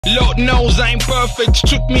Lord knows I ain't perfect,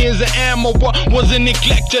 took me as an ammo. What wasn't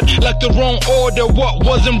neglected, like the wrong order. What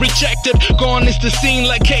wasn't rejected, gone is the scene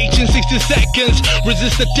like H in 60 seconds.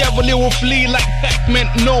 Resist the devil, it will flee like Pac-Man.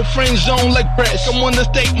 No friend zone like press. I'm on the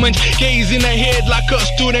statement, gazing ahead like a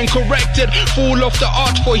student corrected. Full of the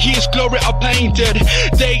art for his glory I painted.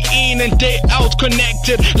 Day in and day out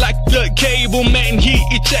connected, like the cable man he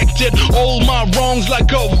ejected. All my wrongs like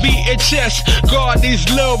a VHS. God is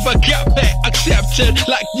love, I got back accepted.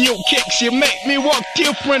 Like new kicks, you make me walk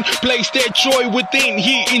different. Place that joy within,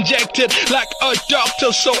 he injected like a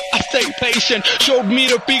doctor, so I stay patient. Showed me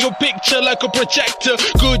the bigger picture like a projector.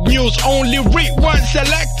 Good news, only read one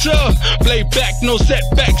selector. Play back, no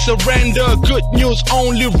setback, surrender. Good news,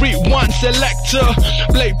 only read one selector.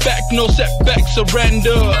 Play back, no setback,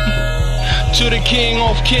 surrender. To the King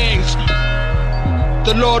of Kings,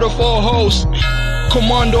 the Lord of all hosts,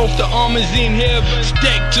 Commander of the armies in heaven.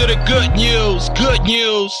 Stick to the good news, good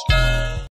news.